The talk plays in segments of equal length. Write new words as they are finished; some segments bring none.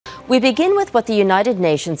We begin with what the United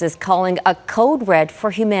Nations is calling a code red for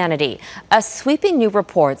humanity. A sweeping new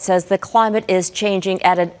report says the climate is changing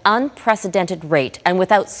at an unprecedented rate, and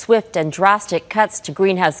without swift and drastic cuts to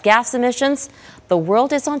greenhouse gas emissions, the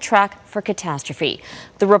world is on track for catastrophe.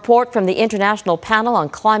 The report from the International Panel on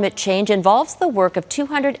Climate Change involves the work of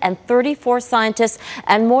 234 scientists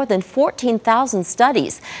and more than 14,000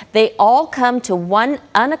 studies. They all come to one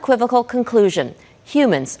unequivocal conclusion: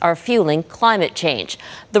 humans are fueling climate change.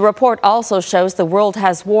 The report also shows the world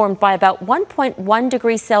has warmed by about 1.1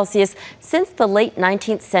 degrees Celsius since the late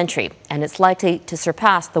 19th century, and it's likely to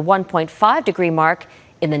surpass the 1.5 degree mark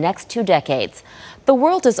in the next 2 decades. The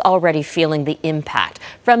world is already feeling the impact,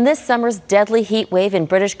 from this summer's deadly heat wave in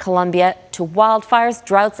British Columbia to wildfires,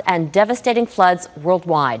 droughts, and devastating floods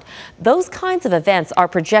worldwide. Those kinds of events are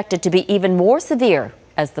projected to be even more severe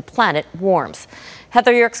as the planet warms.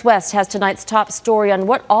 Heather Yourex-West has tonight's top story on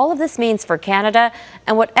what all of this means for Canada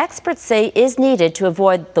and what experts say is needed to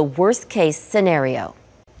avoid the worst-case scenario.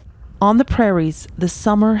 On the prairies, the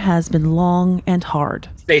summer has been long and hard.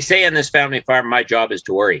 They say in this family farm, my job is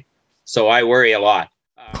to worry. So I worry a lot.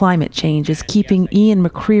 Climate change is keeping Ian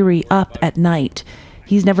McCreary up at night.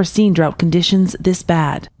 He's never seen drought conditions this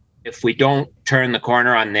bad. If we don't turn the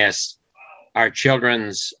corner on this, our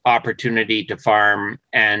children's opportunity to farm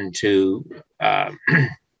and to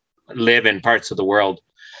live in parts of the world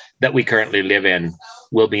that we currently live in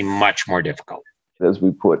will be much more difficult. As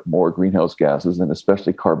we put more greenhouse gases, and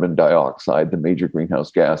especially carbon dioxide, the major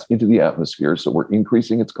greenhouse gas, into the atmosphere, so we're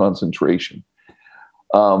increasing its concentration,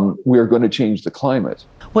 we're going to change the climate.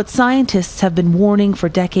 What scientists have been warning for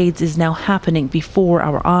decades is now happening before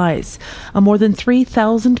our eyes. A more than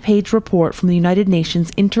 3,000-page report from the United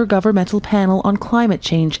Nations Intergovernmental Panel on Climate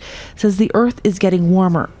Change says the Earth is getting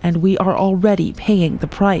warmer, and we are already paying the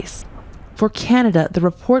price. For Canada, the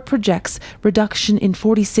report projects reduction in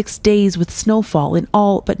 46 days with snowfall in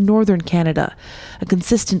all but northern Canada, a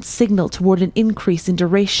consistent signal toward an increase in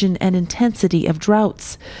duration and intensity of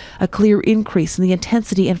droughts, a clear increase in the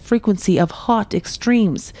intensity and frequency of hot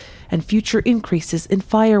extremes, and future increases in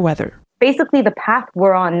fire weather. Basically, the path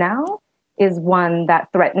we're on now is one that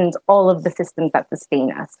threatens all of the systems that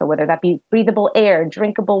sustain us. So whether that be breathable air,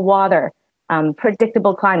 drinkable water,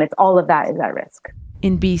 predictable climates, all of that is at risk.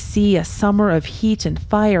 In BC, a summer of heat and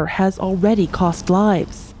fire has already cost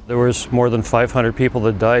lives. There was more than 500 people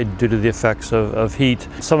that died due to the effects of heat.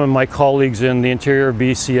 Some of my colleagues in the interior of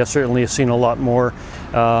BC have certainly seen a lot more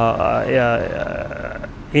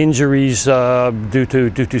injuries due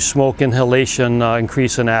to smoke inhalation,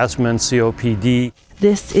 increase in asthma and COPD.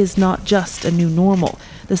 This is not just a new normal.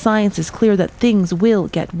 The science is clear that things will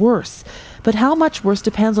get worse. But how much worse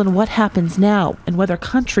depends on what happens now and whether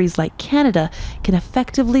countries like Canada can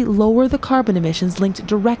effectively lower the carbon emissions linked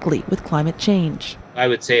directly with climate change. I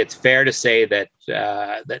would say it's fair to say that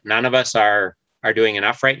that none of us are doing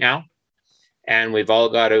enough right now. And we've all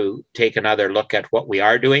got to take another look at what we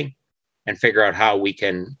are doing and figure out how we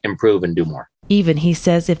can improve and do more. Even, he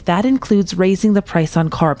says, if that includes raising the price on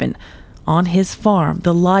carbon. On his farm,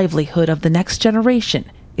 the livelihood of the next generation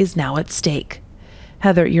is now at stake.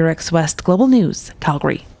 Heather Yourex-West, Global News,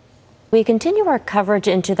 Calgary. We continue our coverage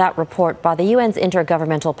into that report by the UN's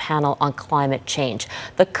Intergovernmental Panel on Climate Change.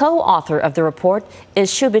 The co-author of the report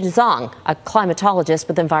is Xuebin Zhang, a climatologist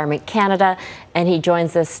with Environment Canada, and he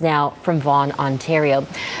joins us now from Vaughan, Ontario.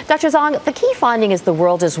 Dr. Zhang, the key finding is the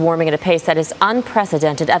world is warming at a pace that is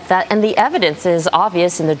unprecedented and the evidence is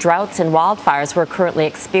obvious in the droughts and wildfires we're currently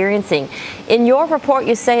experiencing. In your report,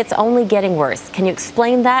 you say it's only getting worse. Can you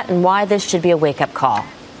explain that and why this should be a wake-up call?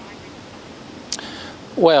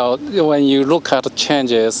 Well, when you look at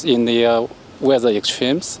changes in the weather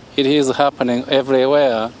extremes, it is happening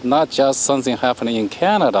everywhere, not just something happening in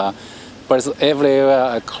Canada, but it's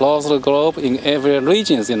everywhere across the globe, in every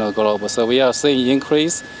region in the globe. So we are seeing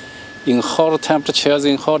increase in hot temperatures,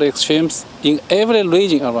 in hot extremes, in every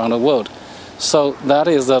region around the world. So that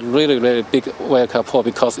is a really, really big wake-up call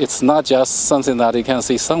because it's not just something that you can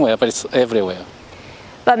see somewhere, but it's everywhere.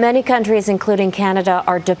 But many countries, including Canada,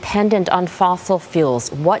 are dependent on fossil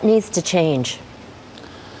fuels. What needs to change?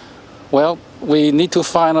 Well, we need to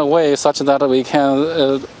find a way such that we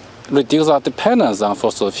can reduce our dependence on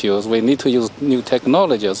fossil fuels. We need to use new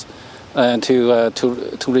technologies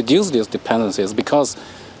to reduce these dependencies because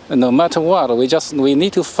no matter what, we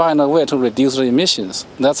need to find a way to reduce the emissions.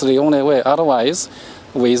 That's the only way. Otherwise,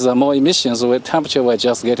 with more emissions, the temperature will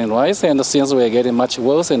just getting rise and things will getting much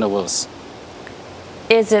worse and worse.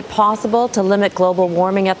 Is it possible to limit global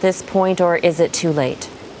warming at this point, or is it too late?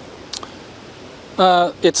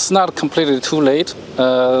 It's not completely too late.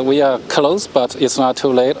 We are close, but it's not too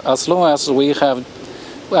late. As long as we have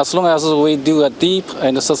as long as we do a deep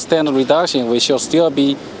and sustained reduction, we should still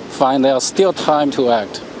be fine. There's still time to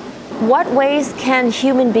act. What ways can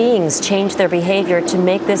human beings change their behavior to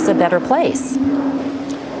make this a better place?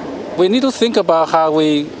 We need to think about how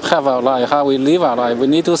we have our life, how we live our life. We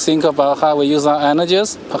need to think about how we use our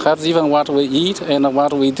energies, perhaps even what we eat and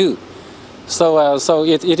what we do. So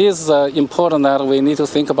it is important that we need to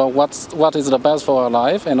think about what is the best for our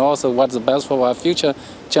life and also what's the best for our future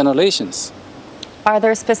generations. Are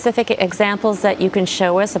there specific examples that you can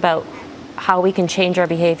show us about how we can change our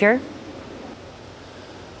behavior?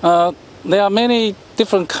 There are many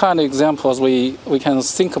different kind of examples we can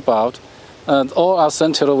think about. All are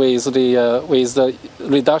centered with the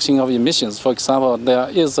reduction of emissions. For example, there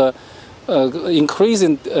is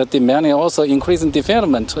increasing demand and also increasing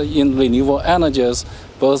development in renewable energies,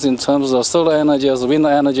 both in terms of solar energies, wind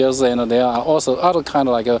energies, and there are also other kind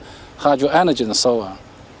of like hydro energy and so on.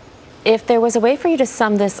 If there was a way for you to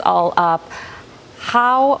sum this all up,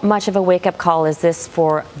 how much of a wake-up call is this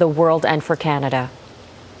for the world and for Canada?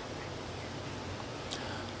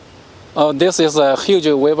 This is a huge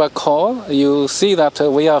wake-up call. You see that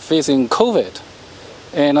we are facing COVID.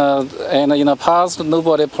 And in the past,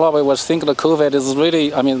 nobody probably would think that COVID is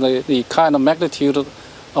really, I mean, the kind of magnitude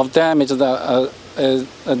of damage that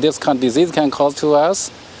this kind of disease can cause to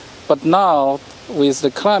us. But now, with the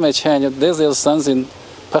climate change, this is something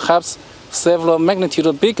perhaps several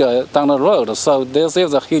magnitudes bigger down the road. So this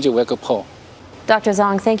is a huge wake-up call. Dr.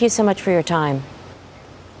 Zhang, thank you so much for your time.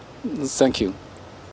 Thank you.